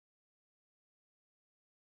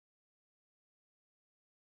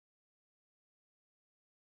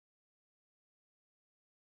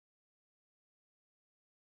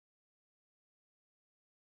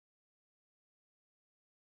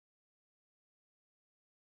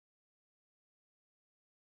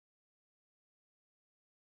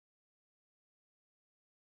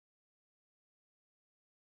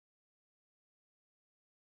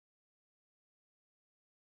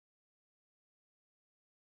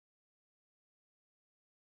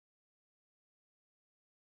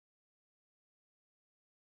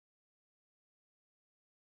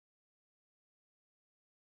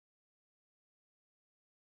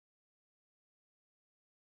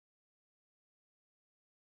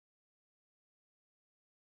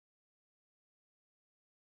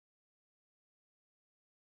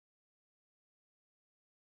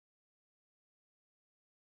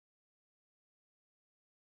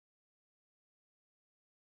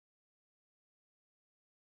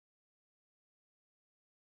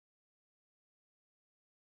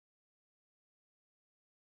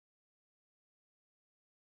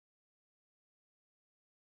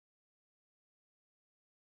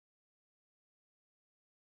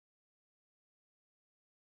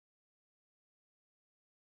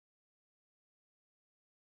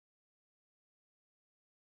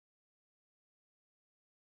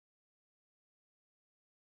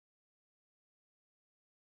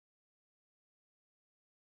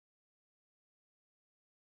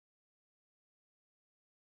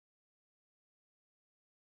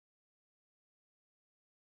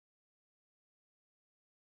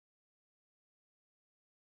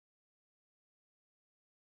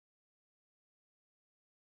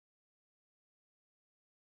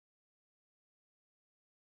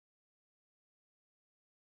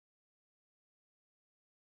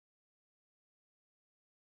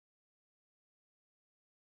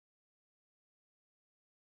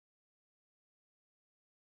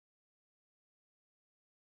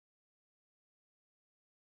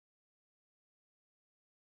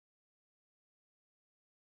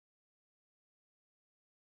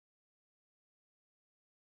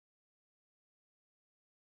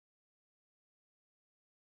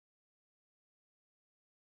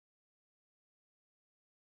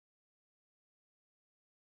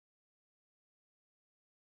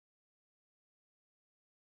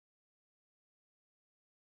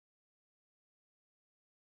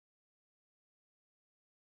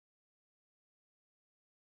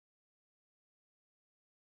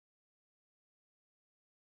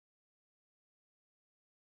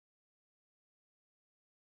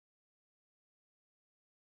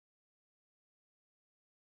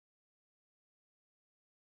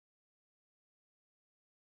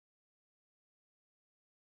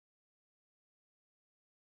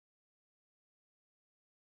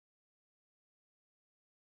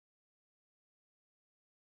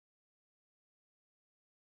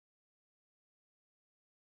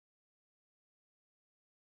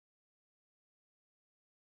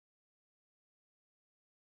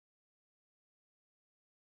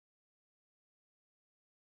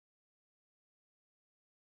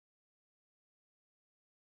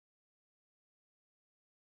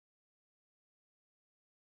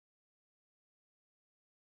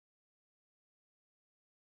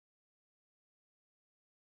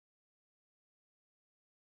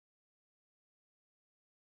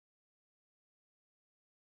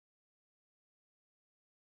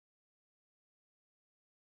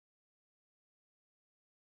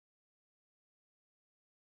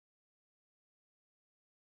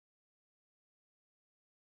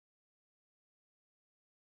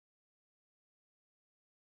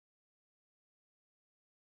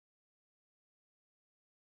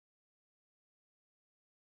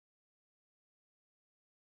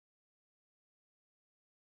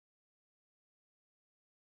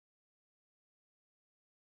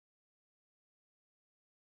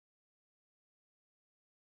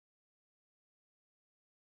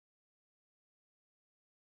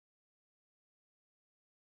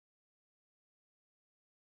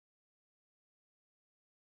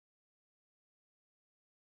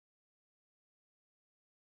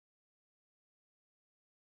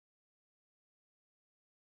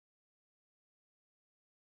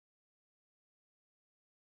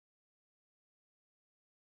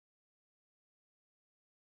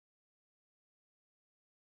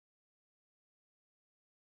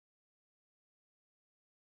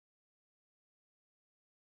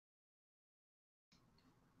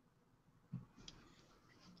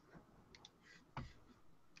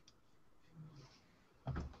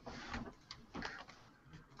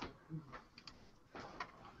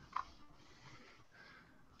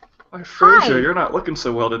Hi, Hi, Fraser, you're not looking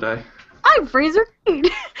so well today. I'm Fraser Reed.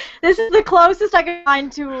 This is the closest I can find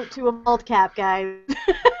to a bald cap, guys.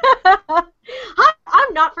 Hi,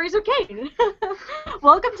 I'm not Fraser Kane.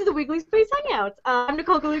 Welcome to the Weekly Space Hangout. I'm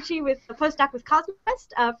Nicole Gugliucci with the postdoc with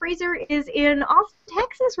CosmoQuest. Fraser is in Austin,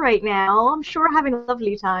 Texas right now. I'm sure having a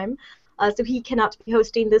lovely time. So he cannot be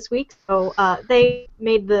hosting this week. So they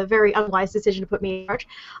made the very unwise decision to put me in charge.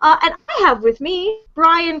 And I have with me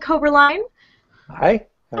Brian Koberlein. Hi.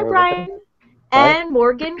 Hi, Hello. Brian. Hi. And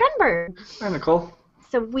Morgan Rehnberg. Hi, Nicole.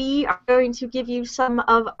 So we are going to give you some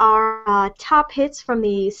of our top hits from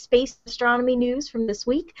the space astronomy news from this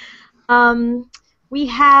week. We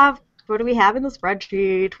have, what do we have in the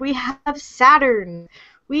spreadsheet? We have Saturn.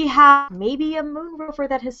 We have maybe a moon rover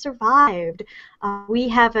that has survived. We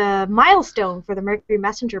have a milestone for the Mercury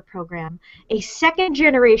Messenger program, a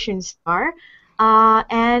second-generation star,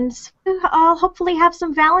 and I'll hopefully have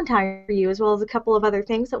some Valentine for you, as well as a couple of other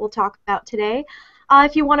things that we'll talk about today.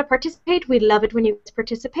 If you want to participate, we'd love it when you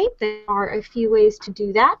participate. There are a few ways to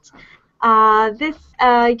do that.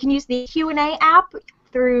 You can use the Q&A app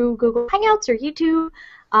through Google Hangouts or YouTube.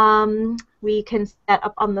 We can set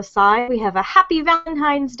up on the side. We have a Happy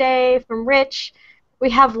Valentine's Day from Rich. We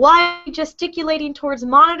have why gesticulating towards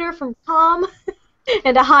monitor from Tom,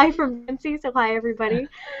 and a hi from Nancy. So hi, everybody.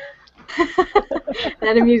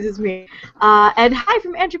 That amuses me. And hi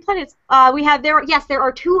from Andrew Planets. There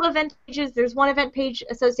are two event pages. There's one event page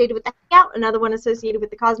associated with the Hangout, another one associated with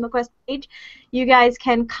the CosmoQuest page. You guys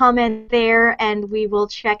can comment there, and we will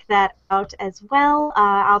check that out as well.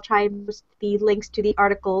 I'll try and post the links to the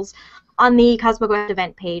articles on the CosmoQuest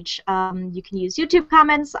event page. You can use YouTube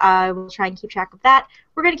comments. I will try and keep track of that.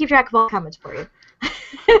 We're going to keep track of all comments for you.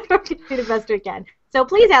 We're going to do the best we can. So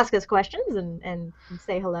please ask us questions and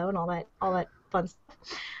say hello and all that fun stuff.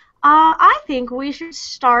 I think we should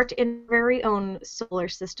start in our very own solar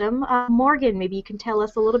system. Morgan, maybe you can tell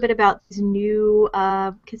us a little bit about these new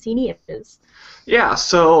Cassini images. Yeah,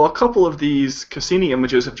 so a couple of these Cassini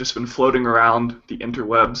images have just been floating around the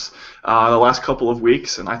interwebs the last couple of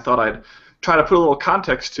weeks, and I thought I'd try to put a little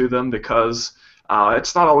context to them because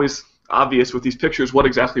it's not always obvious with these pictures what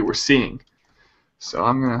exactly we're seeing. So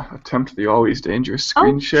I'm going to attempt the always dangerous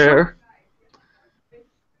screen share. Sure.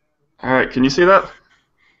 All right, can you see that?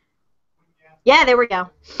 Yeah, there we go.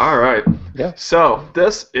 All right. Yeah. So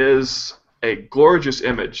this is a gorgeous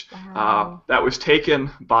image Wow. that was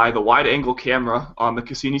taken by the wide-angle camera on the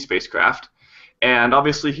Cassini spacecraft. And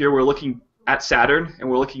obviously here we're looking at Saturn, and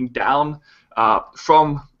we're looking down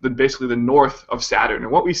from basically the north of Saturn.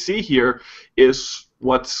 And what we see here is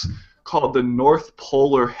what's called the North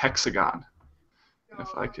Polar Hexagon.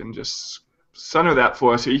 If I can just center that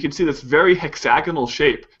for us here, you can see this very hexagonal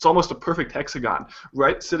shape. It's almost a perfect hexagon,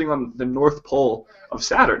 right sitting on the North Pole of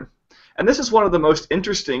Saturn. And this is one of the most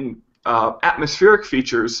interesting atmospheric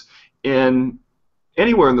features in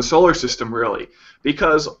anywhere in the solar system, really,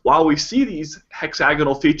 because while we see these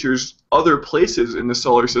hexagonal features other places in the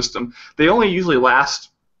solar system, they only usually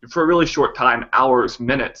last for a really short time, hours,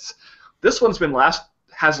 minutes. This one's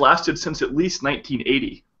has lasted since at least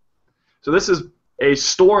 1980. So this is a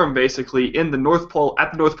storm basically in the North Pole,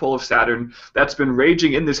 at the North Pole of Saturn, that's been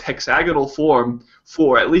raging in this hexagonal form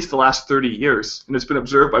for at least the last 30 years, and it's been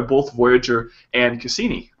observed by both Voyager and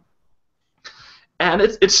Cassini. And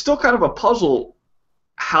it's still kind of a puzzle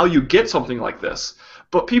how you get something like this,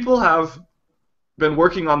 but people have been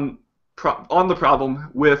working on the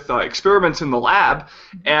problem with experiments in the lab,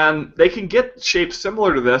 and they can get shapes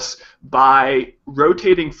similar to this by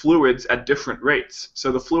rotating fluids at different rates.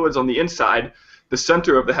 So the fluids on the inside, the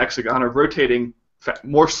center of the hexagon, are rotating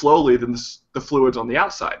more slowly than the fluids on the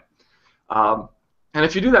outside. And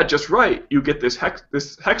if you do that just right, you get this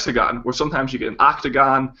hexagon, where sometimes you get an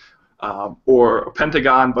octagon or a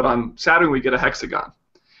pentagon, but on Saturn we get a hexagon.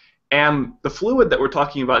 And the fluid that we're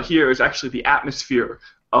talking about here is actually the atmosphere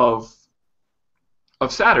of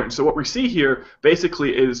Saturn. So what we see here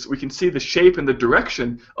basically is we can see the shape and the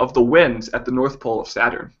direction of the winds at the North Pole of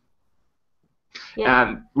Saturn. Yeah.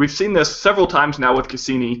 And we've seen this several times now with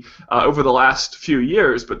Cassini over the last few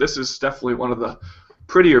years, but this is definitely one of the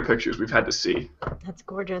prettier pictures we've had to see. That's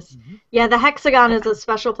gorgeous. Mm-hmm. Yeah, the hexagon is a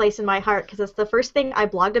special place in my heart because it's the first thing I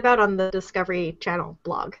blogged about on the Discovery Channel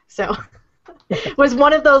blog. So it was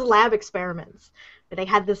one of those lab experiments. They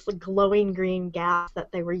had this glowing green gas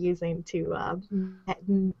that they were using to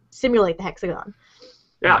simulate the hexagon.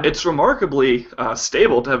 Yeah, it's remarkably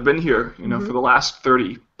stable to have been here, for the last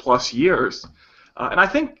 30+ years. And I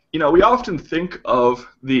think, we often think of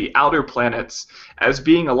the outer planets as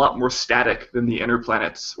being a lot more static than the inner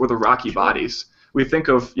planets or the rocky bodies. We think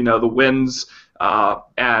of, the winds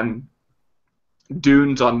and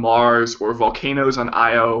dunes on Mars or volcanoes on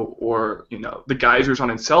Io or the geysers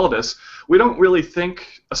on Enceladus, we don't really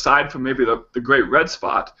think, aside from maybe the Great Red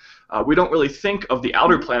Spot, we don't really think of the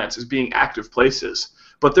outer planets as being active places.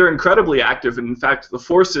 But they're incredibly active, and in fact, the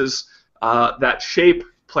forces that shape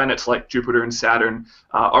planets like Jupiter and Saturn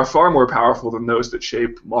are far more powerful than those that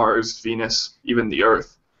shape Mars, Venus, even the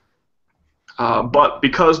Earth. But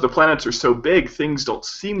because the planets are so big, things don't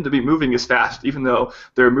seem to be moving as fast, even though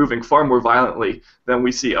they're moving far more violently than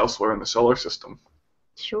we see elsewhere in the solar system.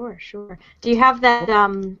 Sure, sure. Do you have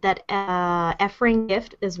that F-ring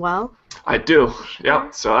gift as well? I do. Sure.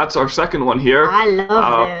 Yep. So that's our second one here. I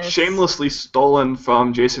love this. Shamelessly stolen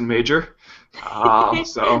from Jason Major. So Thank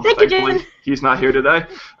you, thankfully Jason. he's not here today.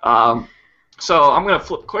 So I'm going to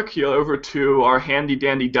flip quick here over to our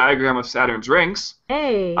handy-dandy diagram of Saturn's rings.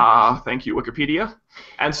 Hey. Thank you, Wikipedia.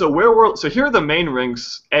 And so so here are the main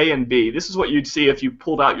rings, A and B. This is what you'd see if you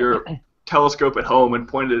pulled out your telescope at home and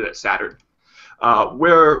pointed it at Saturn.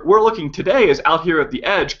 Where we're looking today is out here at the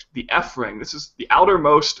edge, the F ring. This is the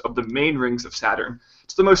outermost of the main rings of Saturn.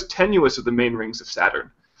 It's the most tenuous of the main rings of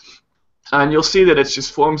Saturn. And you'll see that it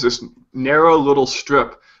just forms this narrow little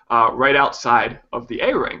strip right outside of the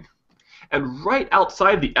A ring. And right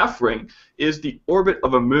outside the F ring is the orbit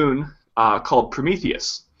of a moon called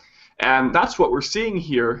Prometheus. And that's what we're seeing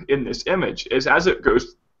here in this image, is as it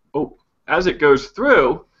goes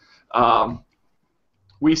through,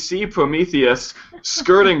 we see Prometheus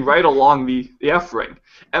skirting right along the F ring.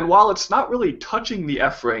 And while it's not really touching the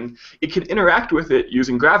F ring, it can interact with it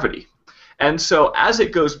using gravity. And so as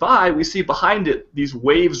it goes by, we see behind it these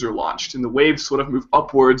waves are launched, and the waves sort of move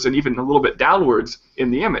upwards and even a little bit downwards in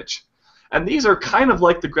the image. And these are kind of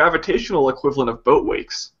like the gravitational equivalent of boat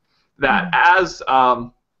wakes, that as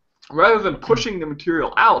rather than pushing the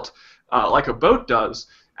material out like a boat does,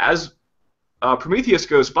 as Prometheus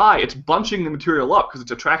goes by, it's bunching the material up because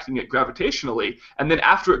it's attracting it gravitationally, and then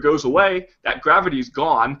after it goes away, that gravity's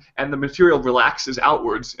gone, and the material relaxes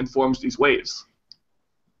outwards and forms these waves.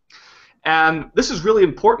 And this is really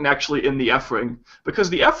important, actually, in the F ring, because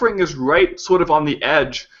the F ring is right sort of on the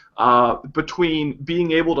edge between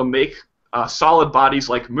being able to make solid bodies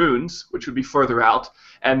like moons, which would be further out,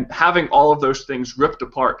 and having all of those things ripped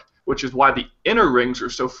apart, which is why the inner rings are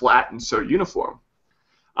so flat and so uniform.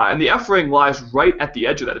 And the F ring lies right at the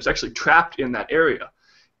edge of that. It's actually trapped in that area.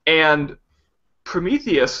 And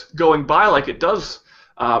Prometheus, going by like it does,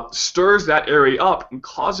 stirs that area up and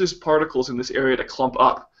causes particles in this area to clump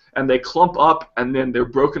up. And they clump up, and then they're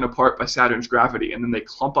broken apart by Saturn's gravity, and then they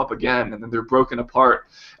clump up again, and then they're broken apart.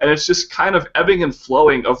 And it's just kind of ebbing and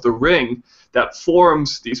flowing of the ring that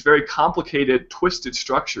forms these very complicated, twisted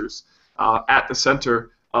structures at the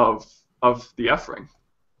center of the F ring.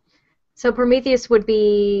 So Prometheus would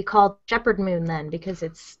be called Shepherd Moon then, because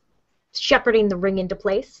it's shepherding the ring into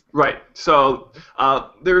place? Right. So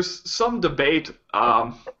there's some debate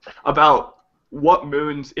about what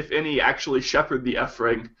moons, if any, actually shepherd the F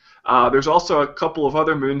ring. There's also a couple of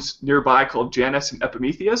other moons nearby called Janus and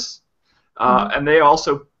Epimetheus, and they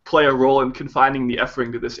also play a role in confining the F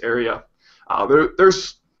ring to this area.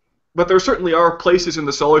 But there certainly are places in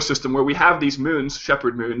the solar system where we have these moons,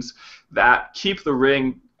 shepherd moons, that keep the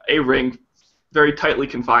ring, a ring, very tightly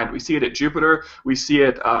confined. We see it at Jupiter, we see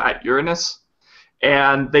it at Uranus,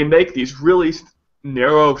 and they make these really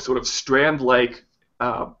narrow, sort of strand-like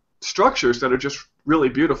structures that are just really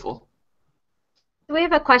beautiful. We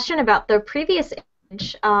have a question about the previous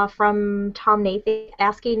image from Tom Nathan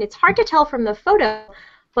asking, it's hard to tell from the photo,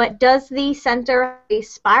 but does the center have a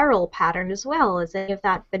spiral pattern as well? Has any of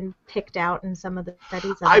that been picked out in some of the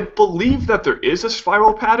studies? I believe that there is a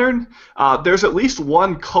spiral pattern. There's at least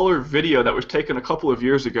one color video that was taken a couple of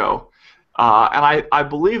years ago. And I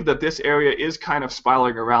believe that this area is kind of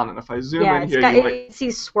spiraling around, and if I zoom in here, you might see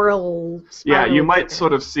swirl. Yeah, you might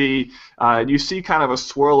sort of see, you see kind of a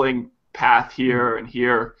swirling path here and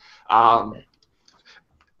here.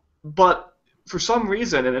 But for some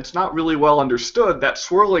reason, and it's not really well understood, that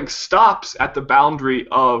swirling stops at the boundary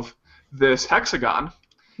of this hexagon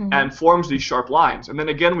and forms these sharp lines. And then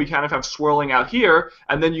again, we kind of have swirling out here,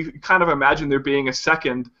 and then you kind of imagine there being a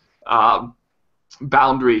second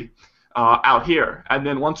boundary out here. And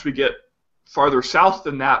then once we get farther south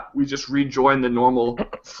than that, we just rejoin the normal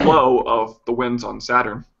flow of the winds on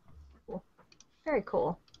Saturn. Very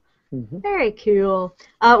cool. Very cool.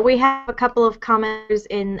 We have a couple of commenters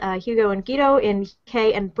in Hugo and Guido in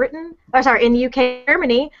UK and Britain, or sorry, in the UK and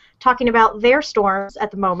Germany, talking about their storms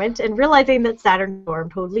at the moment and realizing that Saturn's storm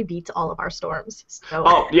totally beats all of our storms. So.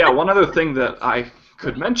 Oh, yeah, one other thing that I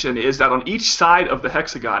could mention is that on each side of the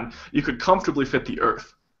hexagon, you could comfortably fit the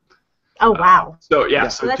Earth. Oh, wow. So Yeah.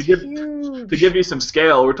 so That's huge. to give you some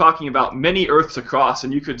scale, we're talking about many Earths across,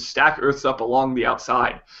 and you could stack Earths up along the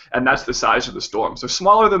outside, and that's the size of the storm. So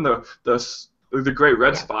smaller than the Great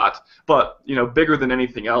Red Spot, but bigger than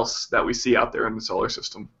anything else that we see out there in the solar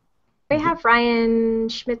system. We have Ryan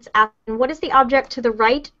Schmitz asking, what is the object to the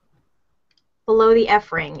right below the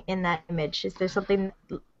F ring in that image? Is there something?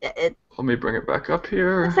 It Let me bring it back up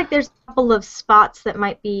here. looks like there's a couple of spots that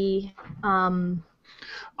might be.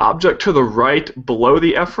 Object to the right below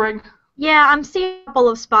the F ring? Yeah, I'm seeing a couple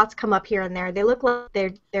of spots come up here and there. They look like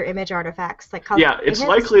they're image artifacts, like cosmic ray it's hits.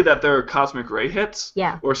 likely that they're cosmic ray hits,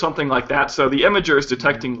 Yeah. or something like that. So the imager is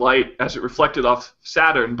detecting light as it reflected off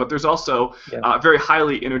Saturn, but there's also very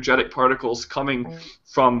highly energetic particles coming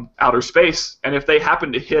from outer space, and if they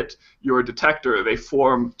happen to hit your detector, they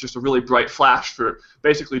form just a really bright flash for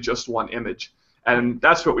basically just one image. And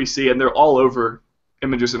that's what we see, and they're all over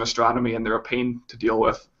images in astronomy, and they're a pain to deal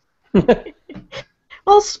with.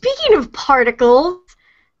 Well, speaking of particles,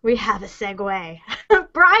 we have a segue.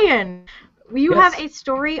 Brian, you have a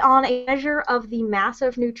story on a measure of the mass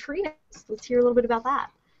of neutrinos. Let's hear a little bit about that.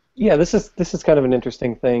 Yeah, this is kind of an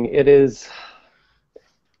interesting thing. It is,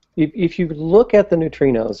 if you look at the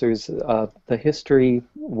neutrinos, there's the history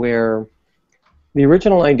where the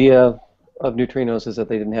original idea of neutrinos is that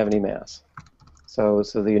they didn't have any mass. So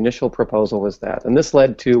the initial proposal was that. And this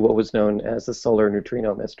led to what was known as the solar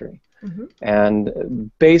neutrino mystery. Mm-hmm.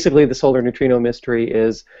 And basically the solar neutrino mystery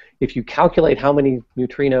is if you calculate how many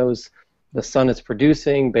neutrinos the sun is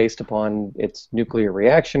producing based upon its nuclear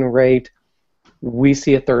reaction rate, we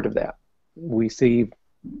see a third of that. We see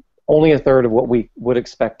only a third of what we would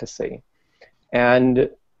expect to see. And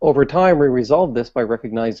over time we resolved this by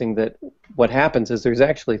recognizing that what happens is there's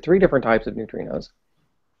actually 3 different types of neutrinos.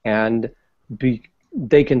 And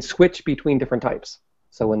they can switch between different types.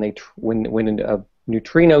 So when a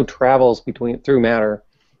neutrino travels through matter,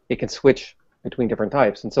 it can switch between different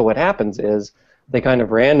types. And so what happens is they kind of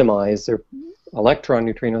randomize. Their electron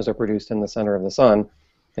neutrinos are produced in the center of the sun.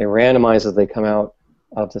 They randomize as they come out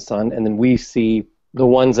of the sun, and then we see the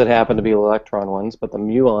ones that happen to be electron ones, but the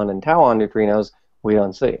muon and tauon neutrinos we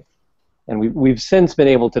don't see. And we've since been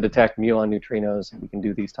able to detect muon neutrinos, and we can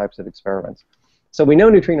do these types of experiments. So we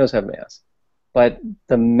know neutrinos have mass. But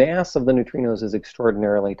the mass of the neutrinos is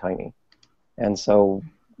extraordinarily tiny. And so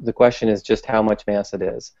the question is just how much mass it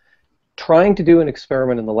is. Trying to do an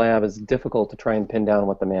experiment in the lab is difficult to try and pin down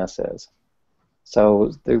what the mass is.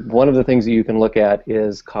 So one of the things that you can look at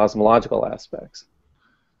is cosmological aspects.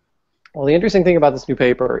 Well, the interesting thing about this new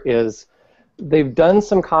paper is they've done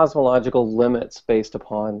some cosmological limits based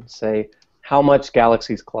upon, say, how much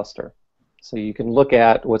galaxies cluster. So you can look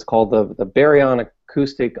at what's called the baryon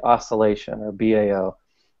acoustic oscillation, or BAO,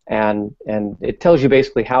 and it tells you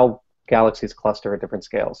basically how galaxies cluster at different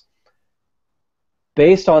scales.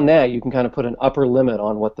 Based on that, you can kind of put an upper limit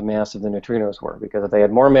on what the mass of the neutrinos were, because if they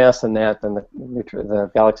had more mass than that, then the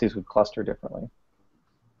galaxies would cluster differently.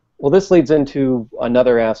 Well, this leads into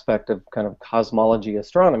another aspect of kind of cosmology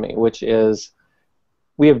astronomy, which is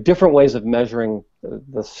we have different ways of measuring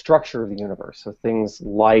the structure of the universe. So things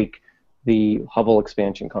like the Hubble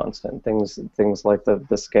expansion constant, things like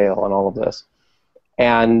the scale and all of this.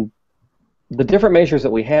 And the different measures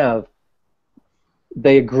that we have,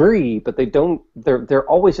 they agree, but they don't, they're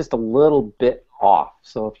always just a little bit off.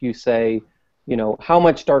 So if you say, how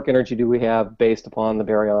much dark energy do we have based upon the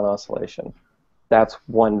baryon oscillation? That's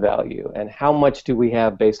one value. And how much do we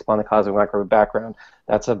have based upon the cosmic microwave background?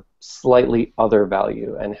 That's a slightly other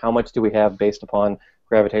value. And how much do we have based upon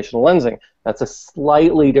gravitational lensing? That's a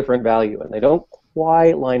slightly different value, and they don't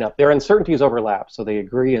quite line up. Their uncertainties overlap, so they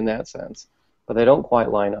agree in that sense, but they don't quite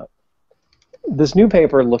line up. This new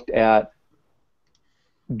paper looked at,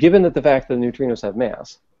 given that the fact that the neutrinos have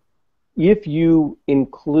mass, if you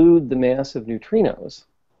include the mass of neutrinos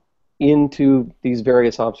into these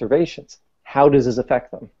various observations, how does this affect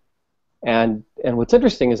them? And what's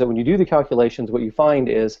interesting is that when you do the calculations, what you find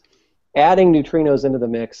is adding neutrinos into the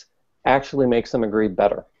mix actually makes them agree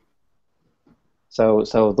better. So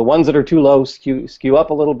the ones that are too low skew up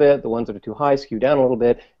a little bit, the ones that are too high skew down a little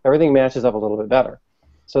bit, everything matches up a little bit better.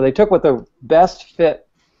 So they took what the best fit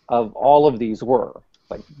of all of these were,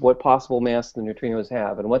 like what possible mass the neutrinos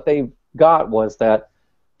have, and what they got was that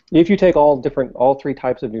if you take all 3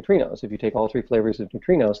 types of neutrinos, if you take all 3 flavors of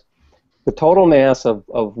neutrinos, the total mass of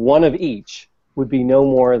one of each would be no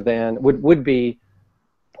more than, would be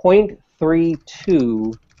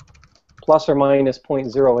 0.32 plus or minus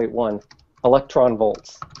 0.081 electron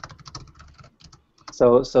volts.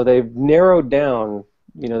 So they've narrowed down,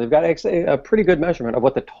 they've got a pretty good measurement of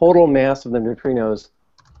what the total mass of the neutrinos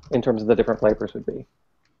in terms of the different flavors would be.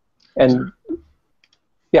 And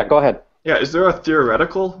yeah, go ahead. Yeah, is there a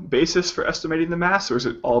theoretical basis for estimating the mass, or is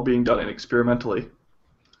it all being done experimentally?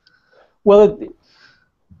 Well,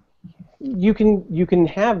 you can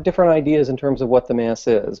have different ideas in terms of what the mass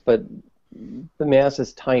is, but the mass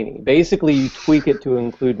is tiny. Basically, you tweak it to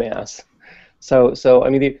include mass. So I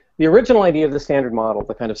mean, the original idea of the standard model,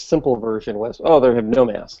 the kind of simple version, was, oh, they have no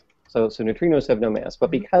mass. So neutrinos have no mass.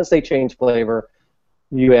 But because they change flavor,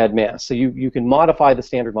 you add mass. So you can modify the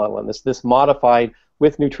standard model, and this modified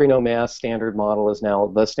with neutrino mass standard model is now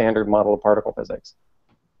the standard model of particle physics.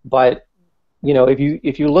 But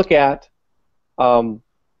if you look at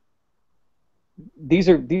these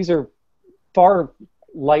are far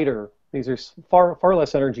lighter. These are far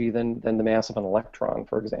less energy than the mass of an electron,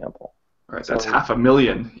 for example. Right, that's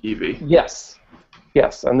 500,000 eV. Yes,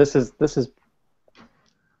 and this is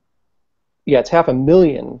yeah, it's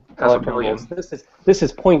 500,000 electron volts. This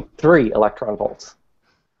is 0.3 electron volts.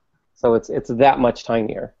 So it's that much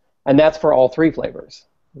tinier, and that's for all three flavors.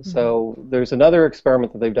 Mm-hmm. So there's another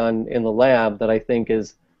experiment that they've done in the lab that I think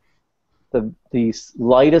is the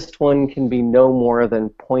lightest one can be no more than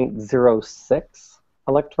 0.06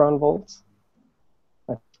 electron volts.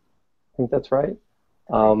 I think that's right.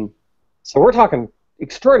 So we're talking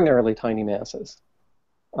extraordinarily tiny masses.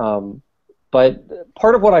 But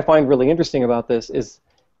part of what I find really interesting about this is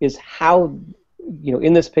how,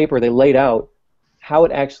 in this paper they laid out how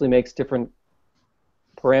it actually makes different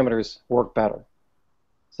parameters work better.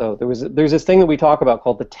 So there's this thing that we talk about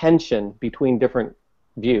called the tension between different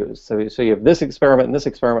views. So you have this experiment and this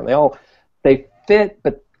experiment. They fit,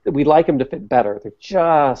 but we'd like them to fit better. They're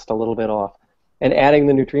just a little bit off. And adding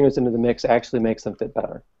the neutrinos into the mix actually makes them fit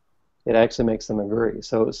better. It actually makes them agree.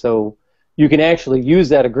 So you can actually use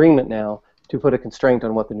that agreement now to put a constraint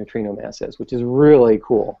on what the neutrino mass is, which is really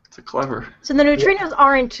cool. It's clever. So the neutrinos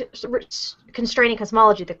aren't constraining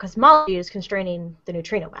cosmology. The cosmology is constraining the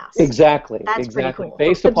neutrino mass. Exactly. That's pretty cool.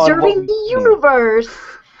 Based Observing the universe,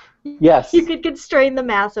 yes, you could constrain the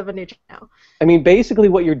mass of a neutrino. I mean, basically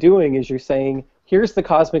what you're doing is you're saying, here's the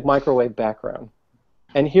cosmic microwave background,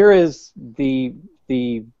 and here is the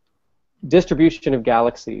distribution of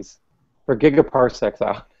galaxies for gigaparsecs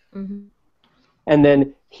out. Mm-hmm. And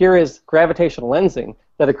then here is gravitational lensing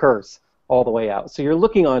that occurs all the way out. So you're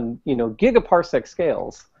looking on, gigaparsec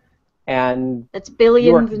scales, and that's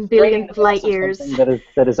billions and billions of light years.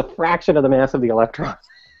 That is a fraction of the mass of the electron.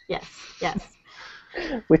 Yes.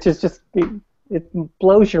 Which is just it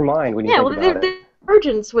blows your mind when you think about it. The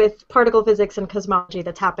convergence with particle physics and cosmology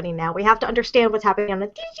that's happening now. We have to understand what's happening on a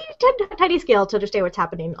tiny scale to understand what's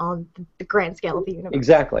happening on the grand scale of the universe.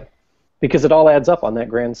 Exactly, because it all adds up on that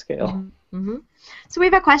grand scale. Mm-hmm. Mm-hmm. So we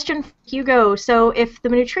have a question from Hugo. So if the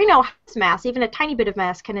neutrino has mass, even a tiny bit of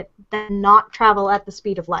mass, can it then not travel at the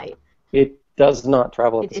speed of light? It does not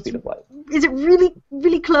travel at the speed of light. Is it really,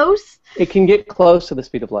 really close? It can get close to the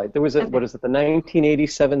speed of light. There was the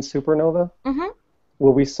 1987 supernova, mm-hmm.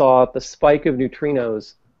 where we saw the spike of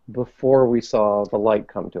neutrinos before we saw the light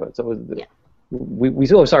come to it. So it was, we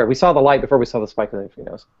saw the light before we saw the spike of the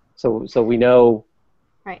neutrinos. So we know.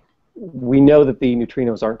 Right. We know that the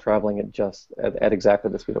neutrinos aren't traveling at exactly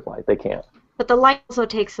the speed of light. They can't. But the light also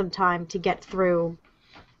takes some time to get through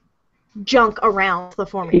junk around the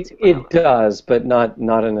forming supernova. It does, but not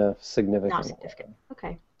in a significant way. Not significant.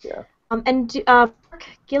 Okay. Yeah. And Mark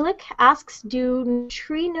Gillick asks, do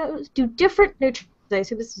different neutrinos, I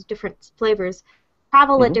assume this is different flavors,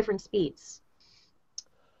 travel mm-hmm. at different speeds?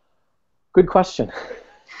 Good question.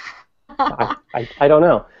 I don't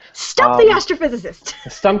know. Stump the astrophysicist.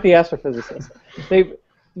 Stump the astrophysicist.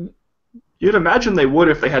 You'd imagine they would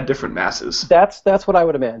if they had different masses. That's what I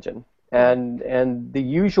would imagine. And the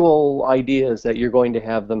usual idea is that you're going to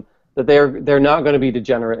have them, that they're not going to be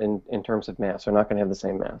degenerate in terms of mass. They're not going to have the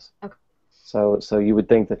same mass. Okay. So you would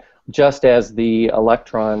think that just as the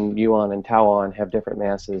electron, muon, and tauon have different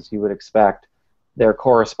masses, you would expect their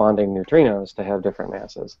corresponding neutrinos to have different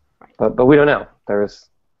masses. Right. But we don't know. There's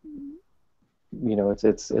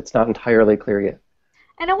it's not entirely clear yet.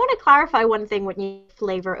 And I want to clarify one thing when you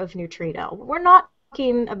flavor of neutrino. We're not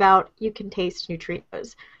talking about you can taste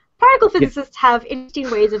neutrinos. Particle physicists have interesting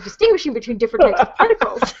ways of distinguishing between different types of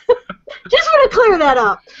particles. Just want to clear that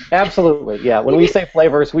up. Absolutely, yeah. When we say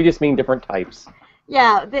flavors, we just mean different types.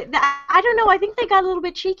 Yeah, I don't know. I think they got a little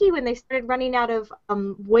bit cheeky when they started running out of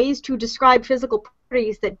ways to describe physical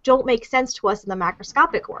properties that don't make sense to us in the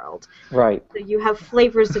macroscopic world. Right. So you have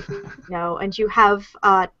flavors of, and you have,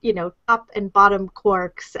 top and bottom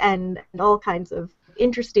quarks and all kinds of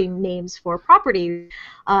interesting names for properties.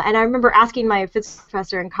 And I remember asking my physics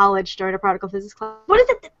professor in college during a particle physics class, what does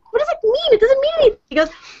it mean? It doesn't mean anything. He goes,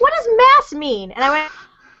 what does mass mean? And I went,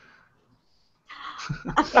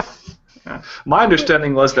 Yeah. My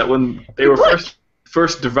understanding was that when they were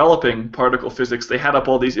first developing particle physics, they had up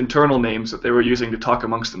all these internal names that they were using to talk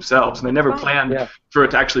amongst themselves, and they never planned for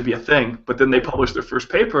it to actually be a thing. But then they published their first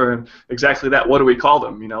paper, and exactly that. What do we call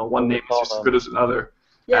them? You know, one name is just as good as another.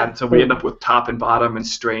 Yeah. And so we end up with top and bottom and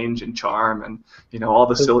strange and charm and, you know, all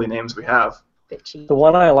the silly names we have. The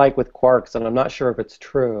one I like with quarks, and I'm not sure if it's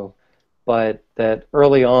true, but that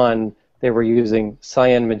early on they were using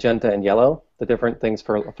cyan, magenta, and yellow, the different things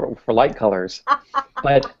for light colors.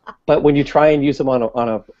 But when you try and use them on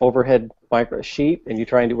a overhead micro sheet and you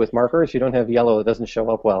try and do it with markers, you don't have yellow. It doesn't show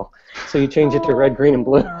up well. So you change it to red, green, and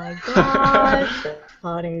blue. Oh my gosh, that's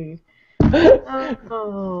funny.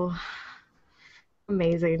 Oh,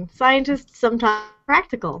 amazing. Scientists sometimes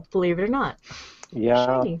practical, believe it or not. Yeah.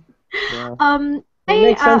 Shiny. It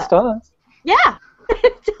makes sense to us. Yeah,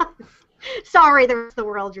 it does. Sorry, the rest of the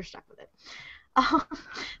world, you're stuck with it.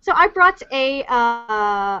 So I brought a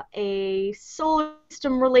solar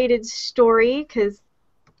system related story because,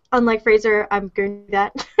 unlike Fraser, I'm going to do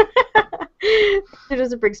that. It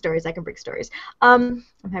doesn't bring stories. I can bring stories. I'm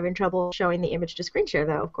having trouble showing the image to screen share,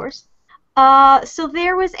 though, of course. So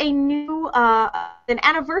there was a new, an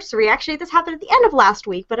anniversary. Actually, this happened at the end of last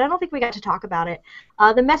week, but I don't think we got to talk about it.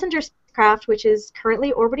 The Messenger spacecraft, which is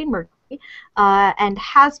currently orbiting Mercury, and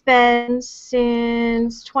has been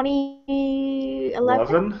since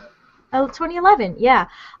 2011. 2011, yeah.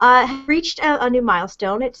 Reached a new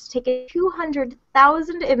milestone. It's taken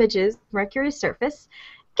 200,000 images of Mercury's surface.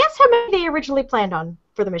 Guess how many they originally planned on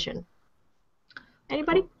for the mission?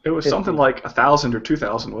 Anybody? It was something like 1,000 or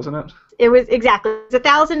 2,000, wasn't it? It was exactly. It was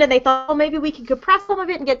 1,000, and they thought, oh, maybe we could compress some of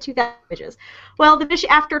it and get 2,000 images. Well, the mission,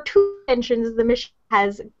 after 2 missions, the mission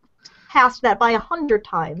has passed that by 100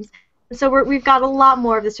 times. So we've got a lot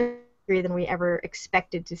more of the surgery than we ever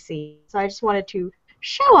expected to see. So I just wanted to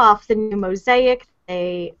show off the new mosaic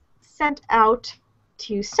they sent out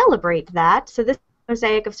to celebrate that. So this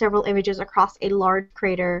mosaic of several images across a large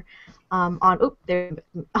crater there's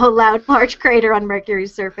a large crater on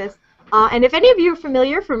Mercury's surface. And if any of you are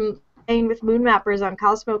familiar from playing with moon mappers on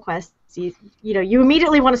CosmoQuest, you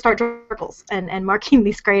immediately want to start circles and marking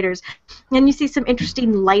these craters. And you see some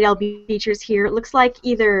interesting light albedo features here. It looks like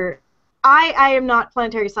either I am not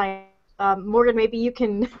planetary science. Morgan, maybe you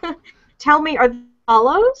can tell me, are these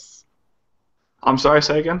hollows? I'm sorry,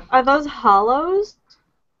 say again? Are those hollows?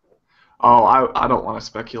 Oh, I don't want to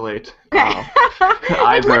speculate. Okay.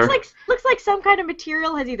 Either. It looks like some kind of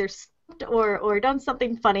material has either slipped or done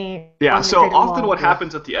something funny. Yeah, so often what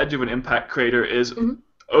happens at the edge of an impact crater is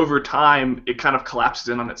over time it kind of collapses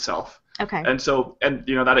in on itself. Okay. And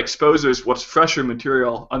that exposes what's fresher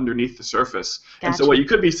material underneath the surface. Gotcha. And so what you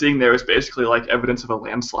could be seeing there is basically like evidence of a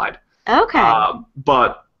landslide. Okay.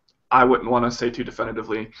 But I wouldn't want to say too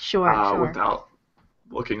definitively. Sure. Without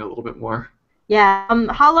looking a little bit more. Yeah,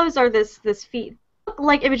 hollows are this feat. Look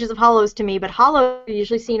like images of hollows to me, but hollows are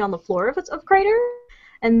usually seen on the floor of crater,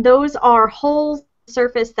 and those are holes in the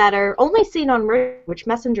surface that are only seen on Mercury, which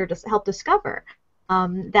Messenger helped discover.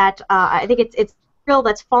 I think it's material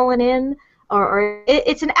that's fallen in, or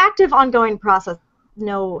it's an active, ongoing process.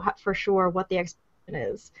 Know for sure what the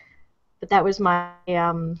explanation is, but that was my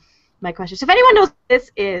my question. So if anyone knows what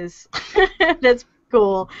this is, that's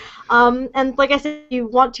cool. And like I said, if you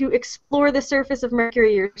want to explore the surface of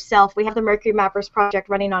Mercury yourself, we have the Mercury Mappers project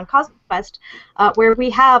running on CosmoQuest, where we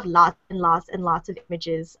have lots and lots and lots of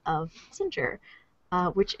images of Messenger,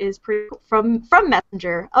 which is pretty cool, from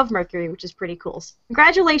Messenger of Mercury, which is pretty cool. So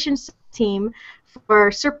congratulations, team,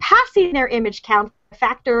 for surpassing their image count by a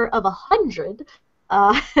factor of 100.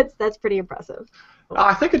 That's pretty impressive.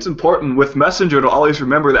 I think it's important with Messenger to always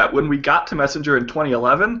remember that when we got to Messenger in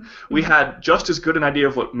 2011, we had just as good an idea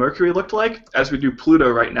of what Mercury looked like as we do Pluto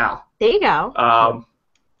right now. There you go.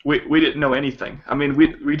 We didn't know anything. I mean,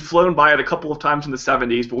 we'd flown by it a couple of times in the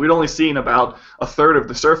 70s, but we'd only seen about a third of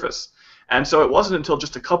the surface. And so it wasn't until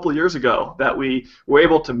just a couple of years ago that we were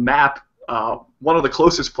able to map one of the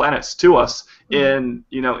closest planets to us in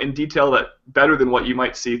detail that better than what you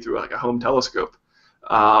might see through like a home telescope.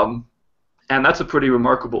 And that's a pretty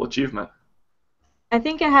remarkable achievement. I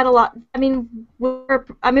think it had a lot.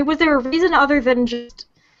 Was there a reason other than just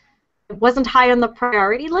it wasn't high on the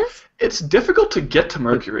priority list? It's difficult to get to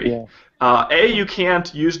Mercury. Yeah. You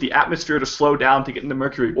can't use the atmosphere to slow down to get into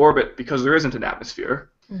Mercury orbit because there isn't an atmosphere.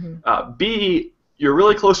 B, you're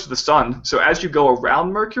really close to the sun, so as you go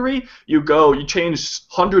around Mercury, you change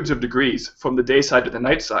hundreds of degrees from the day side to the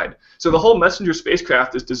night side. So the whole Messenger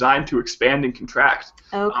spacecraft is designed to expand and contract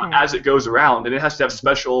as it goes around, and it has to have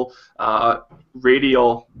special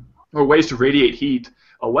radial or ways to radiate heat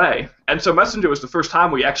away. And so Messenger was the first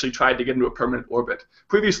time we actually tried to get into a permanent orbit.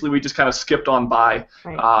 Previously, we just kind of skipped on by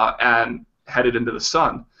and headed into the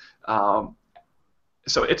sun.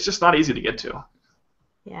 So it's just not easy to get to.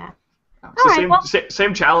 Yeah. It's the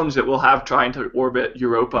same challenge that we'll have trying to orbit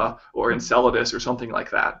Europa or Enceladus or something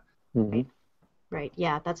like that. Mm-hmm. Right,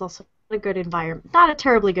 yeah, that's also a good environment. Not a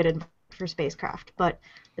terribly good environment for spacecraft, but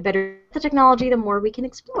the better the technology, the more we can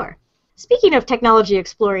explore. Speaking of technology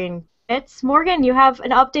exploring, Morgan, you have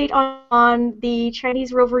an update on the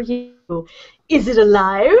Chinese rover Yutu. Is it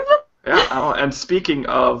alive? Yeah, and speaking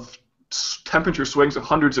of temperature swings of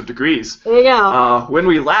hundreds of degrees, there you go. When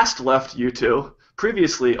we last left Yutu,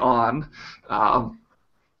 previously on,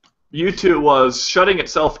 Yutu was shutting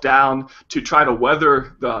itself down to try to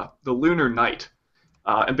weather the lunar night.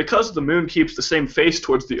 And because the moon keeps the same face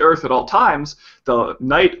towards the Earth at all times, the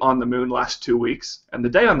night on the moon lasts 2 weeks, and the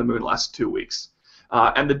day on the moon lasts 2 weeks.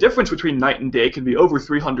 And the difference between night and day can be over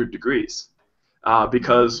 300 degrees,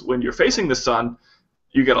 because when you're facing the sun,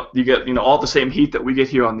 you get all the same heat that we get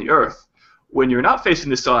here on the Earth. When you're not facing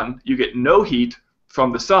the sun, you get no heat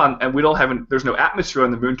from the sun, and there's no atmosphere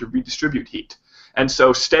on the moon to redistribute heat. And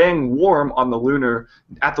so staying warm on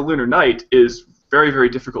at the lunar night is very, very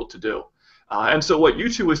difficult to do. And so what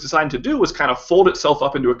Yutu was designed to do was kind of fold itself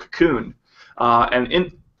up into a cocoon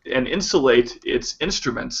and insulate its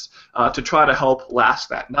instruments to try to help last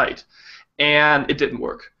that night. And it didn't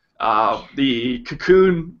work. The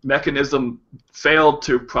cocoon mechanism failed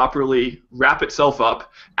to properly wrap itself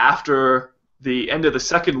up after the end of the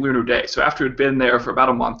second lunar day. So after it had been there for about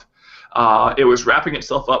a month, it was wrapping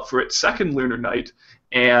itself up for its second lunar night,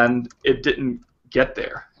 and it didn't get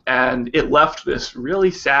there. And it left this really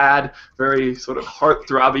sad, very sort of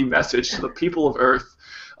heart-throbbing message to the people of Earth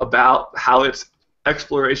about how its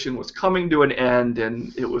exploration was coming to an end,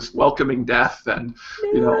 and it was welcoming death, and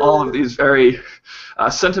all of these very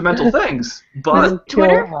sentimental things. But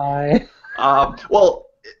Twitter? Well,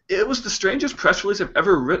 it was the strangest press release I've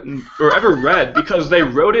ever written or ever read, because they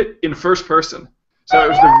wrote it in first person. So it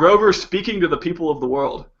was the rover speaking to the people of the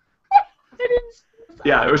world.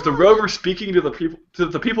 Yeah, it was the rover speaking to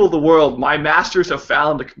the people of the world. My masters have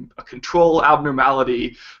found a control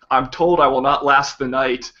abnormality. I'm told I will not last the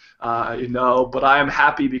night, but I am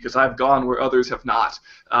happy because I've gone where others have not.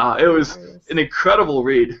 It was an incredible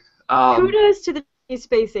read. Kudos to the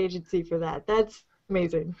Space Agency for that. That's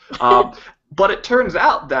amazing. But it turns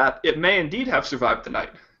out that it may indeed have survived the night.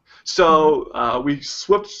 So we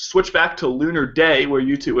switched back to lunar day, where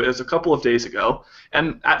Yutu is, a couple of days ago,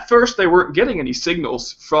 and at first they weren't getting any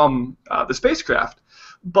signals from the spacecraft,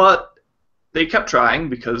 but they kept trying,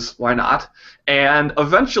 because why not? And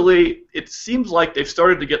eventually it seems like they've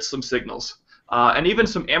started to get some signals. And even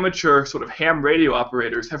some amateur sort of ham radio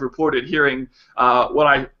operators have reported hearing what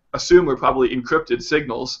I assume are probably encrypted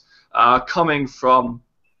signals coming from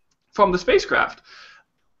the spacecraft.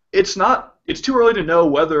 It's too early to know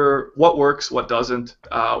what works, what doesn't.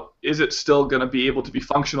 Is it still going to be able to be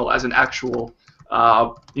functional as an actual,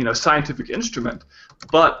 scientific instrument?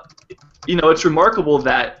 But it's remarkable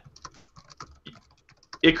that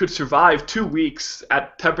it could survive 2 weeks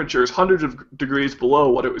at temperatures hundreds of degrees below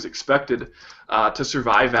what it was expected to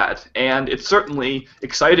survive at. And it's certainly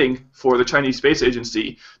exciting for the Chinese Space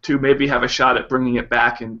Agency to maybe have a shot at bringing it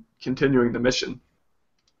back and continuing the mission.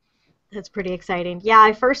 That's pretty exciting. Yeah,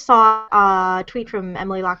 I first saw a tweet from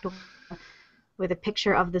Emily Lockton with a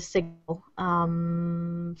picture of the signal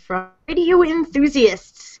from radio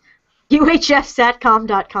enthusiasts,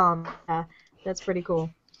 uhfsatcom.com. That's pretty cool.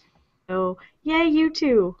 So, yay, you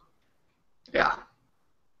too. Yeah.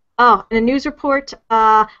 Oh, and a news report.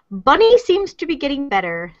 Bunny seems to be getting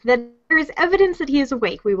better. That there is evidence that he is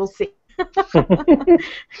awake. We will see.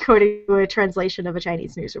 According to a translation of a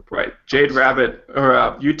Chinese news report. Right. Jade Rabbit, or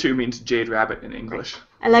Yutu means Jade Rabbit in English. Right.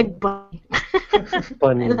 I like Bunny.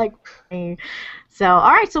 Bunny. I like Bunny. So,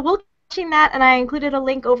 all right, so we'll be watching that, and I included a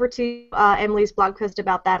link over to Emily's blog post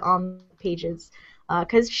about that on the pages,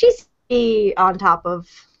 because she's on top of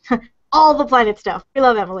all the planet stuff. We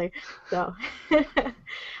love Emily. So,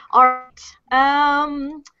 all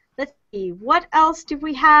right. Let's see. What else do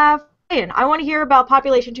we have? I want to hear about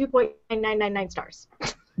population 2.9999 stars.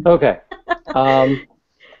 Okay.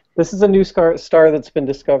 This is a new star that's been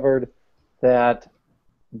discovered that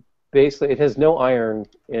basically it has no iron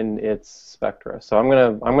in its spectra. So I'm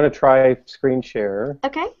gonna try screen share.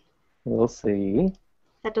 Okay. We'll see. If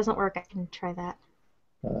that doesn't work, I can try that.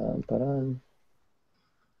 Come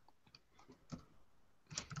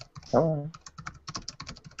on.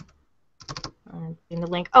 In the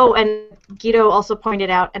link. Oh, and Guido also pointed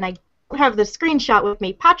out, and I have the screenshot with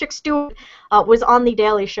me. Patrick Stewart was on The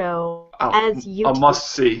Daily Show as Yutu. A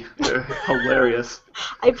must-see. Hilarious.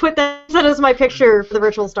 I put that as my picture for the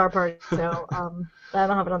virtual star party, so I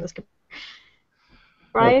don't have it on this computer.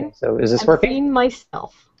 Brian? Okay, so is this I've working? seen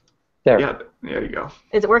myself. There. Yeah, there you go.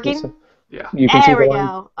 Is it working? Yeah. You can there see we the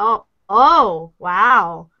line? go. Oh,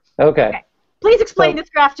 wow. Okay. Please explain So- this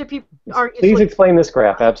graph to people. Please explain this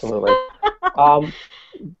graph, absolutely.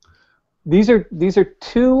 These are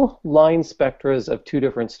two line spectras of two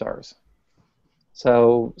different stars.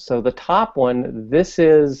 So the top one, this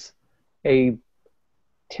is a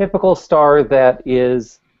typical star that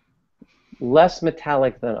is less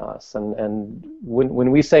metallic than us. And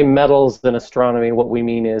when we say metals in astronomy, what we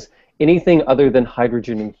mean is anything other than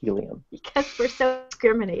hydrogen and helium. Because we're so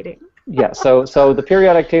discriminating. Yeah, so the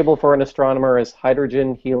periodic table for an astronomer is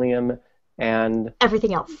hydrogen, helium, and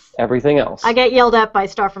everything else. Everything else. I get yelled at by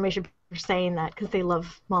star formation for saying that because they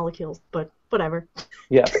love molecules, but whatever.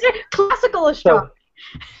 Yes. Classical astronomy.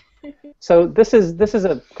 So this is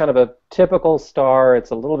a kind of a typical star. It's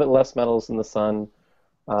a little bit less metals than the sun,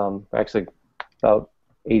 actually about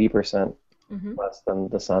 80% less than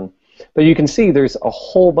the sun. But you can see there's a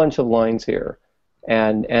whole bunch of lines here,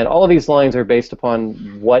 and all of these lines are based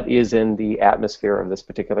upon what is in the atmosphere of this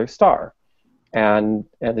particular star, and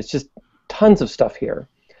it's just tons of stuff here.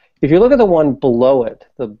 If you look at the one below it,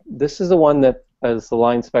 this is the one that is the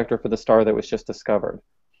line spectra for the star that was just discovered.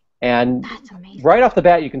 And that's amazing. Right off the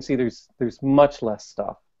bat, you can see there's much less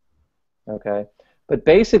stuff. Okay, but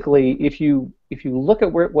basically, if you look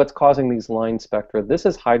at what's causing these line spectra, this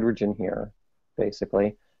is hydrogen here,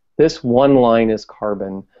 basically. This one line is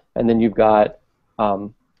carbon, and then you've got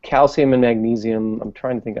calcium and magnesium. I'm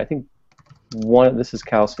trying to think. I think this is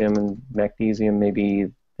calcium and magnesium,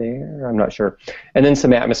 maybe there. I'm not sure. And then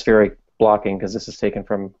some atmospheric blocking because this is taken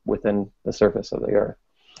from within the surface of the Earth.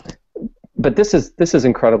 But this is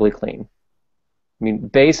incredibly clean. I mean,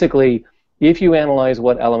 basically, if you analyze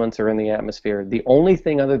what elements are in the atmosphere, the only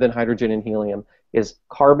thing other than hydrogen and helium is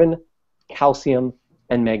carbon, calcium,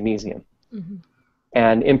 and magnesium.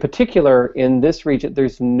 And in particular, in this region,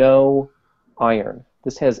 there's no iron.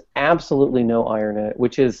 This has absolutely no iron in it,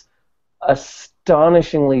 which is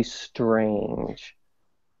astonishingly strange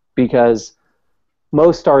because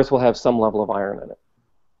most stars will have some level of iron in it.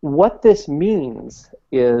 What this means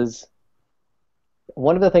is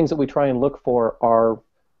one of the things that we try and look for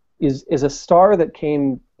is a star that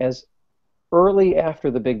came as early after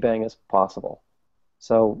the Big Bang as possible.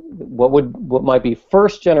 So what might be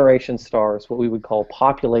first generation stars, what we would call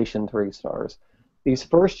population 3 stars. These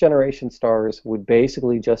first generation stars would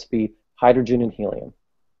basically just be hydrogen and helium,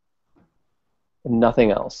 and nothing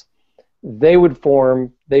else. They would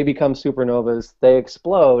form, they become supernovas, they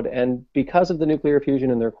explode, and because of the nuclear fusion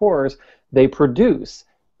in their cores, they produce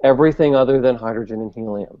everything other than hydrogen and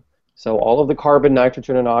helium. So all of the carbon,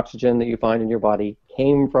 nitrogen, and oxygen that you find in your body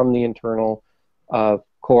came from the internal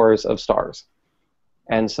cores of stars.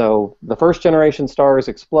 And so the first generation stars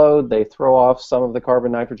explode, they throw off some of the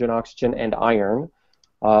carbon, nitrogen, oxygen, and iron,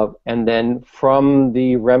 and then from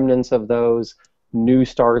the remnants of those, new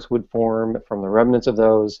stars would form. From the remnants of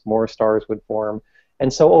those, more stars would form.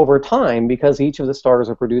 And so over time, because each of the stars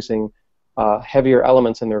are producing heavier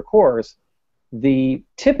elements in their cores,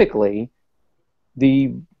 typically,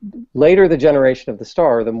 the later the generation of the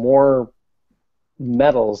star, the more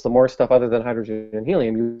metals, the more stuff other than hydrogen and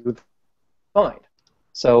helium you would find.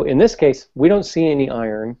 So in this case, we don't see any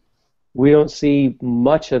iron. We don't see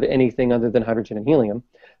much of anything other than hydrogen and helium.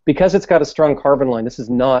 Because it's got a strong carbon line, this is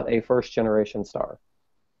not a first-generation star.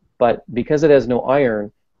 But because it has no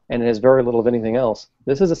iron and it has very little of anything else,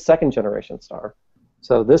 this is a second-generation star.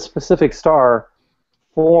 So this specific star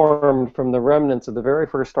formed from the remnants of the very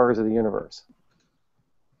first stars of the universe.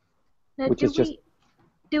 Now, which is just...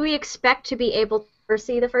 Do we expect to be able to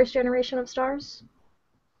see the first generation of stars?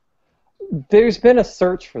 There's been a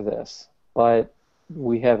search for this, but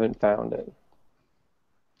we haven't found it.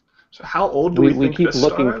 So how old do we think keep this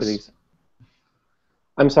looking star for is? these.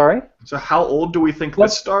 I'm sorry? So how old do we think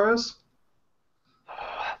this star is?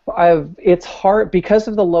 It's hard, because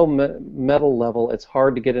of the low metal level, it's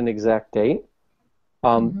hard to get an exact date.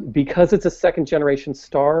 Because it's a second-generation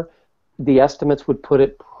star, the estimates would put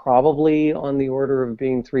it probably on the order of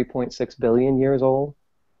being 3.6 billion years old.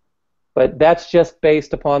 But that's just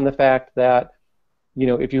based upon the fact that, you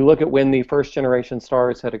know, if you look at when the first-generation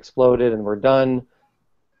stars had exploded and were done,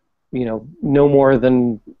 you know, no more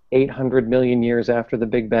than 800 million years after the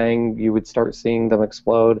Big Bang, you would start seeing them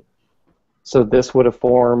explode. So this would have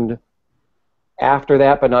formed after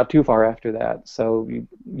that, but not too far after that. So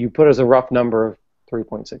you put as a rough number of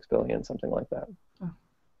 3.6 billion, something like that.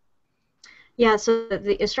 Yeah, so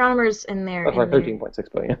the astronomers in their... Oh, sorry,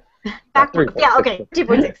 13.6 billion. Back, yeah, okay, 2.6. I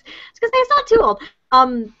was going to say, it's not too old.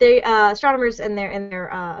 The astronomers in their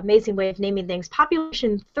amazing way of naming things,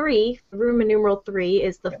 population 3, Roman numeral 3,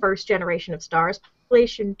 is the first generation of stars.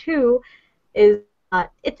 Population 2 is,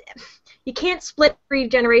 you can't split 3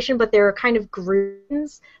 generation, but they're kind of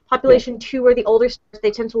groups. Population 2 are the older stars.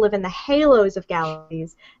 They tend to live in the halos of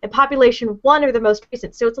galaxies. And population 1 are the most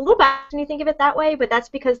recent. So it's a little bad when you think of it that way, but that's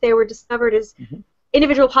because they were discovered as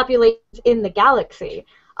individual populations in the galaxy.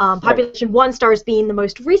 Population 1 stars being the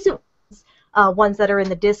most recent ones that are in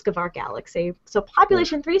the disk of our galaxy. So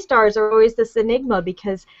population 3 stars are always this enigma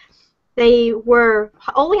because they were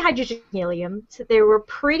only hydrogen and helium, so they were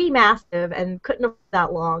pretty massive and couldn't have lived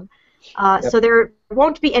that long. So there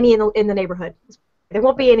won't be any in the neighborhood. There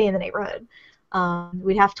won't be any in the neighborhood.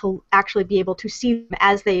 We'd have to actually be able to see them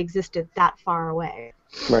as they existed that far away.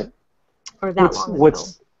 Right. Or that long ago.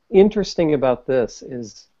 What's interesting about this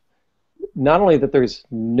is not only that there's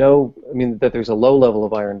that there's a low level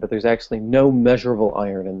of iron, but there's actually no measurable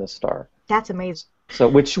iron in this star. That's amazing. So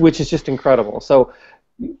which is just incredible. So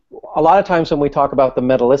a lot of times when we talk about the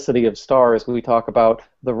metallicity of stars, we talk about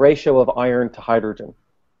the ratio of iron to hydrogen.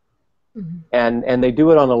 And they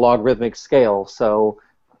do it on a logarithmic scale. So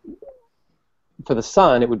for the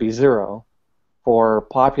sun, it would be 0. For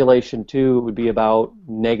population 2, it would be about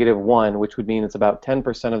 -1, which would mean it's about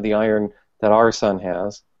 10% of the iron that our sun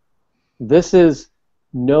has. This is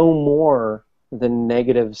no more than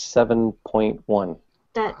 -7.1.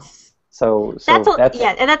 And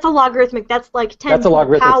that's a logarithmic. That's like 10 that's a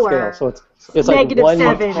logarithmic power. scale. So it's like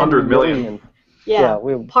 -7. 100 million. Yeah,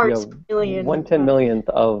 parts million. 1/10 millionth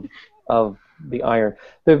of the iron.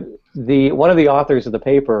 One of the authors of the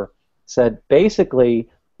paper said basically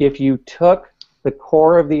if you took the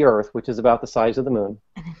core of the Earth, which is about the size of the moon,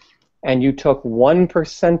 and you took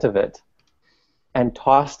 1% of it and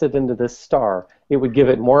tossed it into this star, it would give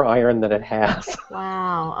it more iron than it has.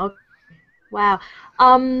 Wow. Okay. Wow.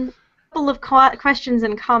 A couple of questions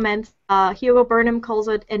and comments. Hugo Burnham calls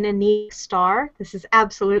it an anemic star. This is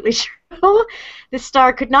absolutely true. This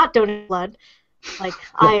star could not donate blood, like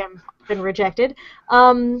I am been rejected.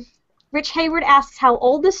 Rich Hayward asks how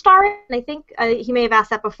old the star is, and I think he may have asked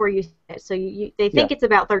that before you said it. So they think it's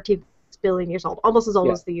about 13 billion years old, almost as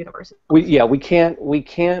old as the universe. We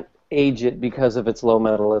can't age it because of its low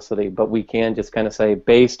metallicity, but we can just kind of say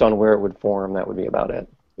based on where it would form, that would be about it.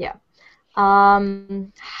 Yeah.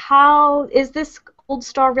 How is this old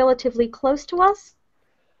star relatively close to us?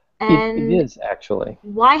 And it is actually.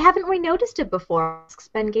 Why haven't we noticed it before? Asks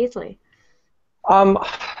Ben Gaisley.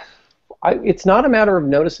 It's not a matter of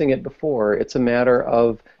noticing it before. It's a matter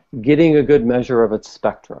of getting a good measure of its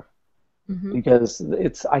spectra, because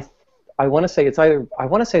I want to say it's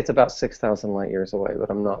about 6,000 light years away, but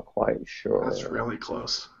I'm not quite sure. That's really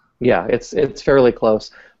close. Yeah, it's fairly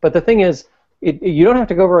close. But the thing is, you don't have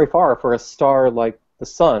to go very far for a star like the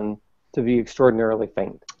sun to be extraordinarily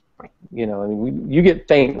faint. Right. You know, I mean, you get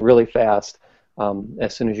faint really fast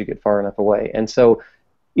as soon as you get far enough away, and so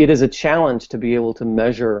it is a challenge to be able to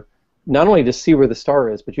measure, not only to see where the star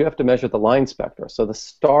is, but you have to measure the line spectra. So the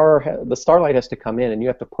starlight has to come in, and you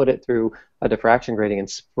have to put it through a diffraction grating and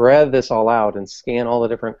spread this all out and scan all the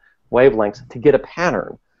different wavelengths to get a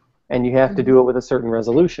pattern. And you have to do it with a certain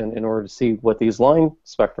resolution in order to see what these line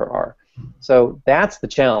spectra are. So that's the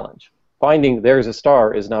challenge. Finding there's a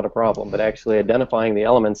star is not a problem, but actually identifying the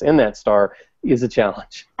elements in that star is a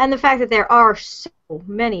challenge. And the fact that there are so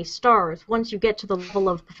many stars, once you get to the level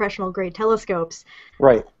of professional grade telescopes,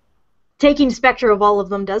 right, taking spectra of all of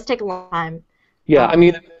them does take a long time. Yeah, I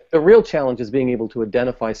mean, the real challenge is being able to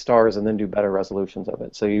identify stars and then do better resolutions of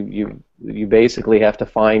it. So you basically have to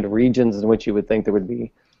find regions in which you would think there would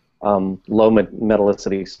be low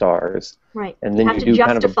metallicity stars. Right. And then you do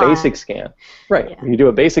kind of a basic scan. Right. Yeah. You do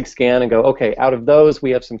a basic scan and go, okay, out of those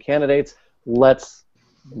we have some candidates. Let's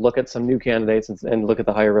look at some new candidates and look at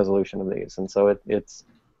the higher resolution of these. And so it's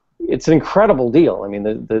an incredible deal. I mean,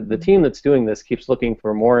 the team that's doing this keeps looking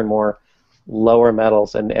for more and more lower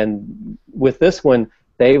metals, and with this one,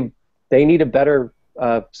 they need a better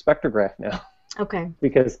spectrograph now. Okay.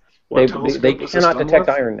 Because they cannot detect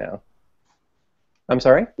iron now. I'm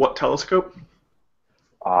sorry? What telescope?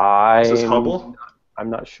 Is this Hubble? I'm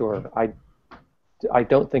not sure. I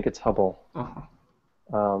don't think it's Hubble.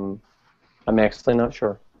 I'm actually not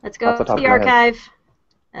sure. Let's go to the archive.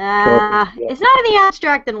 It's not in the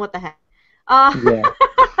abstract, then what the heck? Yeah.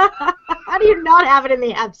 How do you not have it in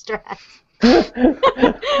the abstract?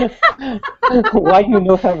 Why do you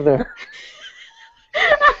not have there?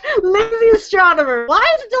 Lazy astronomer. Why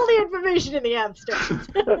isn't all the information in the abstract?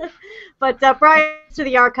 But Brian, to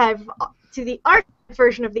the archive, to the art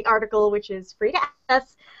version of the article, which is free to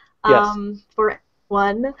access for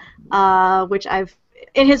everyone, which I've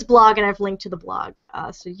in his blog, and I've linked to the blog,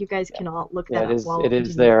 so you guys can all look that up. It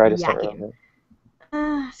is there. I just don't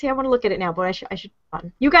remember. See, I want to look at it now, but I should.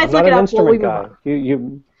 You guys look it up while we move on.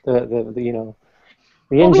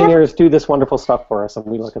 The engineers do this wonderful stuff for us, and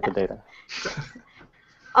we look at the data.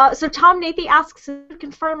 So Tom Nathy asks,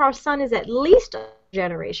 confirm our sun is at least a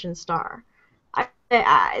generation star.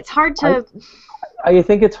 It's hard to... I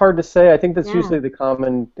think it's hard to say. I think that's usually the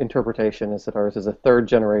common interpretation, is that ours is a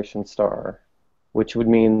third-generation star, which would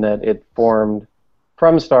mean that it formed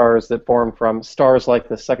from stars that formed from stars like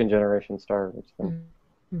the second-generation star, which then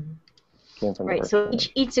came from the first so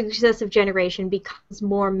each successive generation becomes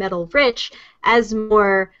more metal-rich as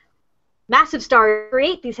more massive stars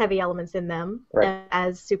create these heavy elements in them,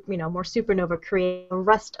 as more supernova create the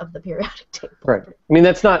rest of the periodic table. Right. I mean,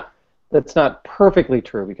 that's not perfectly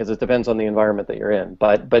true because it depends on the environment that you're in,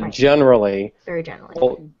 but generally, very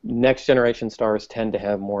generally, next generation stars tend to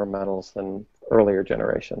have more metals than earlier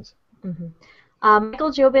generations.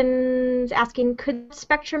 Michael Jobin's asking, could the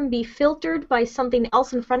spectrum be filtered by something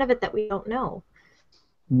else in front of it that we don't know?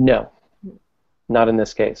 No, not in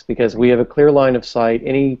this case, because we have a clear line of sight.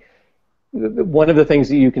 One of the things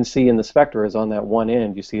that you can see in the spectra is on that one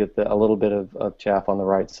end. You see a little bit of chaff on the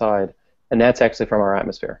right side, and that's actually from our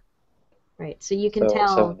atmosphere. Right, so you can tell.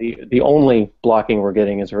 So the only blocking we're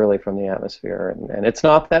getting is really from the atmosphere, and it's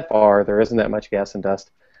not that far. There isn't that much gas and dust.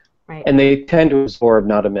 Right. And they tend to absorb,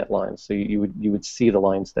 not emit lines, so you would see the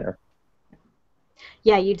lines there.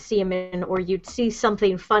 Yeah, you'd see emission, or you'd see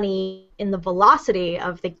something funny in the velocity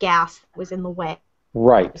of the gas that was in the way.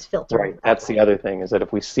 Right. That's the other thing, is that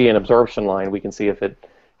if we see an absorption line, we can see if it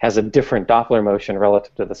has a different Doppler motion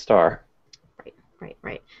relative to the star.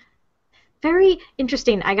 Right. Very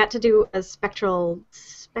interesting. I got to do a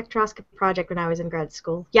spectroscopy project when I was in grad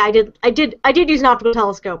school. Yeah, I did use an optical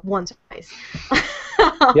telescope once or twice.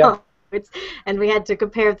 Yeah. And we had to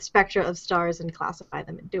compare the spectra of stars and classify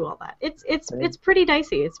them and do all that. It's pretty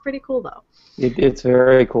dicey. It's pretty cool though. It's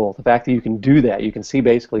very cool. The fact that you can do that, you can see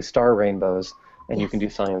basically star rainbows, and you can do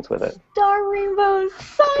science with it. Star rainbows,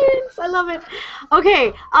 science. I love it.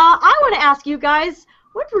 Okay, I want to ask you guys,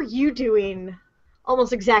 what were you doing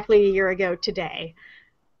almost exactly a year ago today?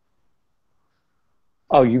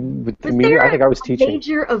 Oh, with the meteor? I think I was teaching.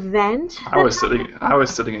 Major event? I was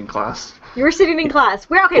sitting in class. You were sitting in class.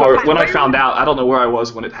 When I found out, I don't know where I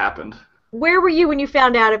was when it happened. Where were you when you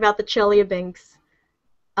found out about the Chelyabinsk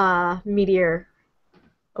meteor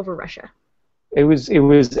over Russia? It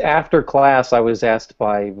was after class. I was asked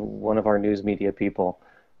by one of our news media people.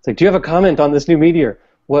 It's like, do you have a comment on this new meteor?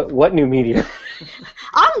 What new meteor?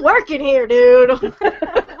 I'm working here, dude.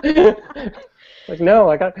 Like, no,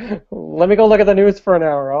 let me go look at the news for an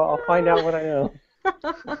hour. I'll find out what I know.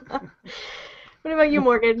 What about you,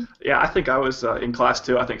 Morgan? Yeah, I think I was in class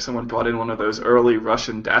too. I think someone brought in one of those early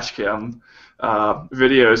Russian dashcam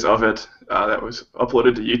videos of it that was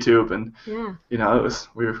uploaded to YouTube, and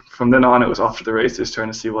from then on it was off to the races trying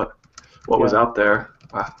to see what was out there.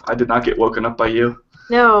 I did not get woken up by you.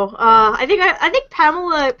 No, I think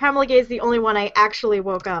Pamela Gay is the only one I actually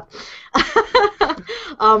woke up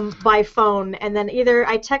by phone, and then either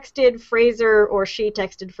I texted Fraser or she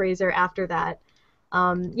texted Fraser after that.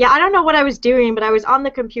 I don't know what I was doing, but I was on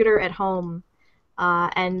the computer at home,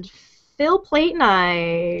 and Phil Plait and I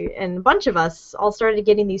and a bunch of us all started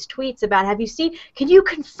getting these tweets about, can you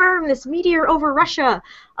confirm this meteor over Russia?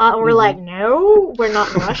 And we're like, no, we're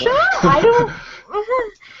not in Russia. I don't...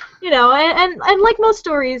 and like most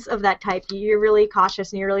stories of that type, you're really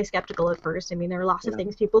cautious and you're really skeptical at first. I mean, there are lots of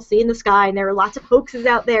things people see in the sky, and there are lots of hoaxes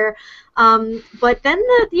out there. But then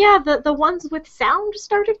the ones with sound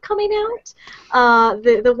started coming out.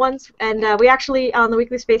 The ones, and we actually on the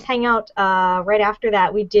Weekly Space Hangout right after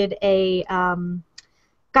that we did a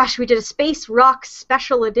space rock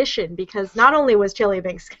special edition, because not only was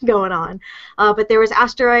Chelyabinsk going on, but there was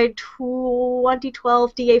asteroid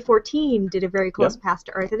 2012 DA14 did a very close pass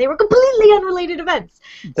to Earth, and they were completely unrelated events.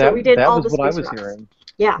 So we did all the space rocks. That was what I was hearing.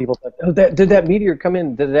 Yeah. People said, did that meteor come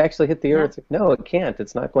in? Did it actually hit the Earth? It's like, no, it can't.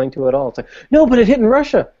 It's not going to at all. It's like, no, but it hit in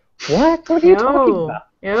Russia. What? What are you talking about?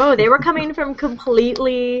 No, they were coming from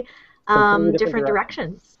completely different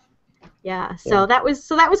directions. Yeah, so that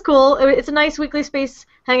was cool. It's a nice Weekly Space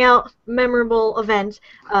Hangout memorable event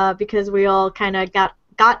because we all kind of got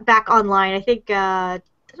back online. I think I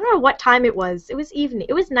don't know what time it was. It was evening.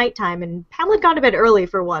 It was nighttime, and Pamela had gone to bed early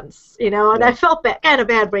for once, and I felt kind of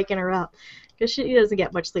bad waking her up because she doesn't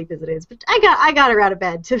get much sleep as it is. But I got her out of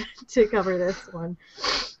bed to cover this one.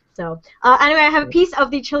 So anyway, I have a piece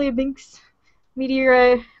of the Chelyabinsk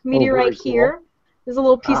meteorite cool. here. There's a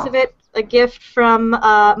little piece of it, a gift from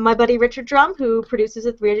my buddy Richard Drum, who produces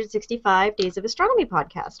a 365 Days of Astronomy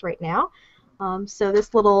podcast right now. So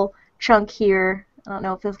this little chunk here, I don't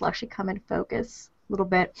know if this will actually come in focus a little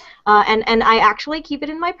bit. And I actually keep it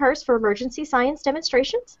in my purse for emergency science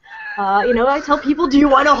demonstrations. I tell people, do you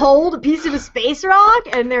want to hold a piece of a space rock?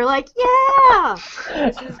 And they're like, yeah!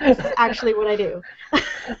 This is actually what I do.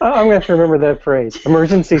 I'm going to have to remember that phrase.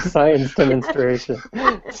 Emergency science demonstration.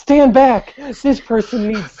 Stand back! This person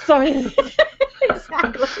needs science!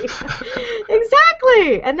 Exactly.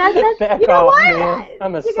 Exactly! And that's Back you know off, what? man.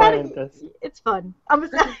 I'm a scientist. It's fun. I'm a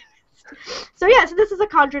scientist. So yeah, so this is a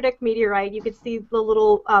contradict meteorite. You can see the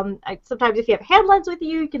little, sometimes if you have a hand lens with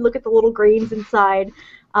you can look at the little grains inside,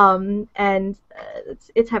 and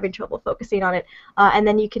it's having trouble focusing on it. And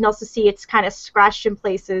then you can also see it's kind of scratched in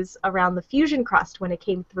places around the fusion crust when it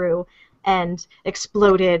came through and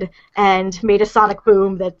exploded and made a sonic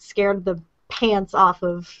boom that scared the pants off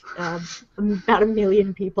of about 1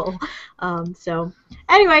 million people. So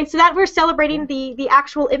anyway, so that we're celebrating the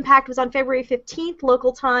actual impact was on February 15th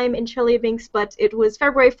local time in Chelyabinsk, but it was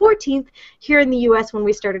February 14th here in the U.S. when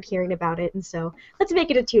we started hearing about it, and so let's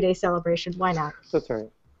make it a 2-day celebration. Why not? That's right.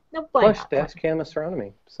 No, why Plus not? dashcam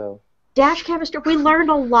astronomy. So Dashcam astronomy. We learned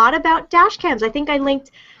a lot about dashcams. I think I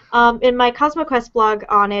linked in my CosmoQuest blog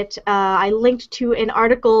on it. I linked to an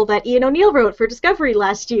article that Ian O'Neill wrote for Discovery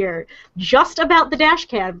last year, just about the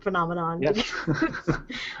dashcam phenomenon. Yep.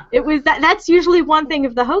 It was that's usually one thing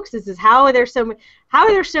of the hoaxes is how are there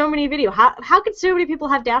so many video? How could so many people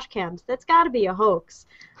have dashcams? That's got to be a hoax.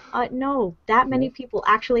 No, that many people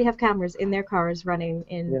actually have cameras in their cars running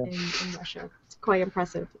in Russia. It's quite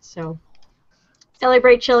impressive. So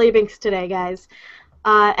celebrate Chelyabinsk today, guys.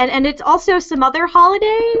 And it's also some other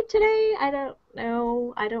holiday today. I don't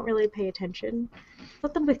know. I don't really pay attention.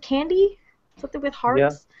 Something with candy? Something with hearts? Yeah.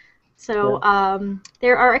 So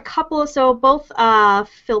there are a couple. So both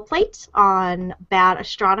Phil Plait on Bad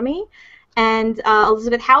Astronomy and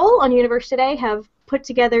Elizabeth Howell on Universe Today have put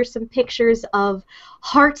together some pictures of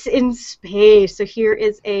hearts in space. So here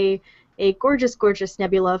is a gorgeous, gorgeous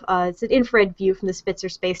nebula. It's an infrared view from the Spitzer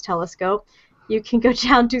Space Telescope. You can go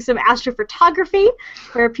down to some astrophotography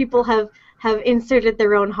where people have inserted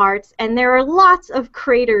their own hearts, and there are lots of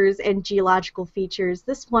craters and geological features.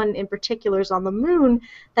 This one in particular is on the moon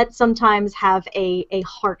that sometimes have a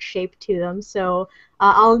heart shape to them. So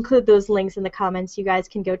I'll include those links in the comments. You guys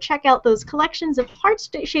can go check out those collections of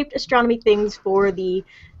heart-shaped astronomy things for the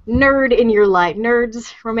nerd in your life,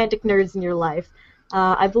 romantic nerds in your life.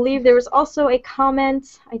 I believe there was also a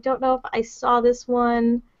comment. I don't know if I saw this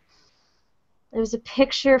one. There was a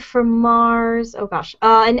picture from Mars. Oh gosh.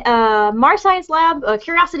 Mars Science Lab, a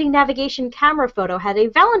Curiosity navigation camera photo had a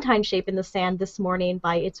Valentine shape in the sand this morning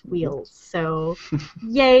by its wheels. So,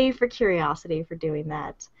 yay for Curiosity for doing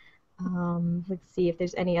that. Let's see if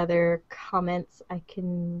there's any other comments I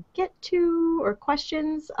can get to or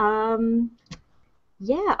questions.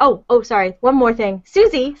 Yeah. Oh, sorry. One more thing.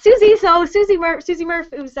 Susie. So Susie Murph,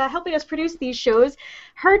 who's helping us produce these shows,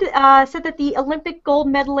 said that the Olympic gold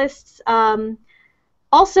medalists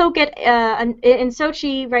also get in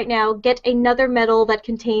Sochi right now get another medal that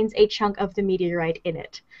contains a chunk of the meteorite in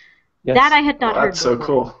it. Yes. That I had not heard. That's so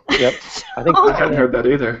before. cool. Yep. I think I hadn't heard that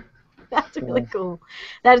either. That's really cool.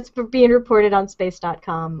 That's being reported on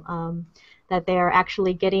space.com. That they are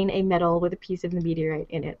actually getting a medal with a piece of the meteorite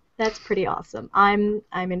in it. That's pretty awesome. I'm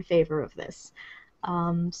in favor of this.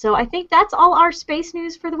 So I think that's all our space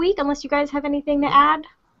news for the week, unless you guys have anything to add.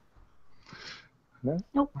 No.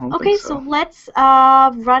 Nope. Okay, so let's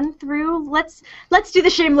run through. Let's do the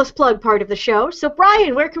shameless plug part of the show. So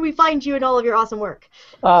Brian, where can we find you and all of your awesome work?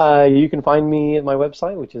 You can find me at my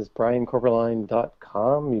website, which is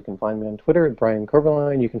briankoberlein.com. You can find me on Twitter at Brian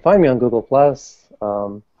Koberlein. You can find me on Google+.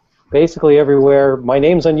 Basically everywhere. My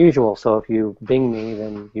name's unusual, so if you Bing me,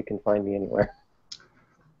 then you can find me anywhere.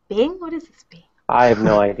 Bing? What is this Bing? I have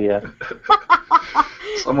no idea.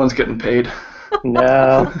 Someone's getting paid.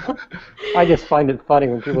 No. I just find it funny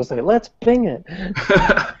when people say, let's Bing it.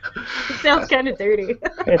 It sounds kind of dirty.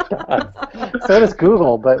 It does. So does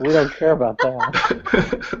Google, but we don't care about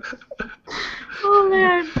that. Oh,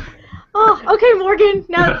 man. Oh, okay, Morgan.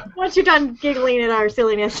 Now, once you're done giggling at our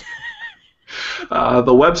silliness. The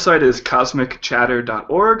website is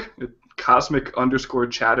cosmicchatter.org,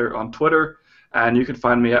 cosmic_chatter on Twitter, and you can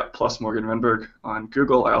find me at +Morgan Rehnberg on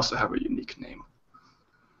Google. I also have a unique name.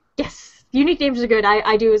 Yes, unique names are good.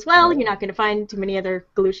 I do as well. You're not going to find too many other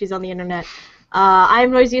Gugliuccis on the internet.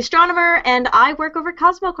 I'm Noisy Astronomer, and I work over at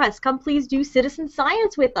CosmoQuest. Come please do citizen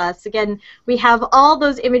science with us. Again, we have all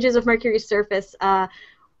those images of Mercury's surface.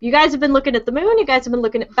 you guys have been looking at the moon. You guys have been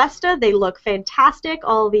looking at Vesta. They look fantastic.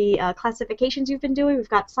 All the classifications you've been doing. We've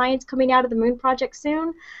got science coming out of the Moon Project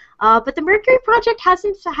soon. But the Mercury Project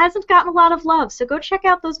hasn't gotten a lot of love. So go check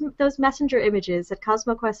out those messenger images at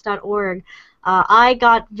CosmoQuest.org. I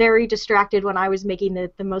got very distracted when I was making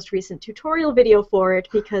the most recent tutorial video for it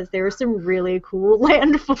because there were some really cool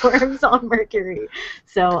landforms on Mercury.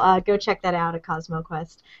 So go check that out at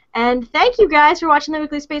CosmoQuest. And thank you guys for watching the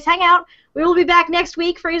Weekly Space Hangout. We will be back next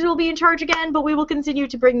week. Fraser will be in charge again, but we will continue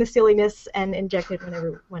to bring the silliness and inject it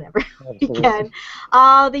whenever we can.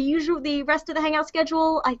 The rest of the Hangout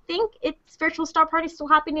schedule, I think it's Virtual Star Party still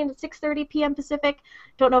happening at 6:30 p.m. Pacific.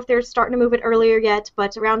 Don't know if they're starting to move it earlier yet,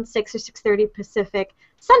 but around 6 or 6:30 Pacific.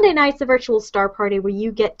 Sunday night's the Virtual Star Party, where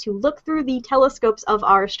you get to look through the telescopes of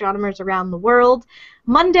our astronomers around the world.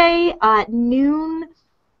 Monday at noon.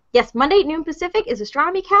 Yes, Monday at noon Pacific is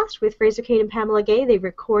Astronomy Cast with Fraser Kate and Pamela Gay. They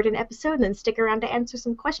record an episode and then stick around to answer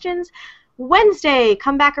some questions. Wednesday,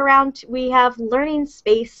 come back around. We have Learning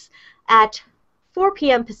Space at 4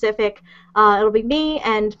 p.m. Pacific. It'll be me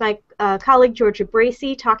and my colleague Georgia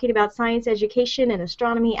Bracey talking about science education and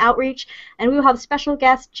astronomy outreach. And we will have special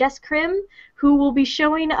guest Jess Krim, who will be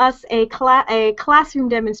showing us a classroom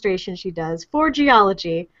demonstration she does for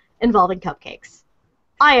geology involving cupcakes.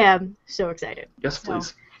 I am so excited. Yes,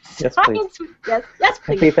 please. Yes, please. Yes,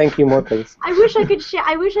 please. Happy, thank you, more please. I wish I could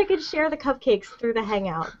share the cupcakes through the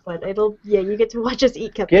Hangout, but you get to watch us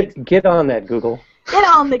eat cupcakes. Get on that, Google. Get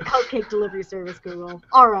on the cupcake delivery service, Google.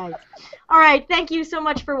 All right. Thank you so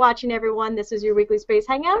much for watching, everyone. This is your Weekly Space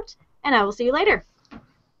Hangout, and I will see you later.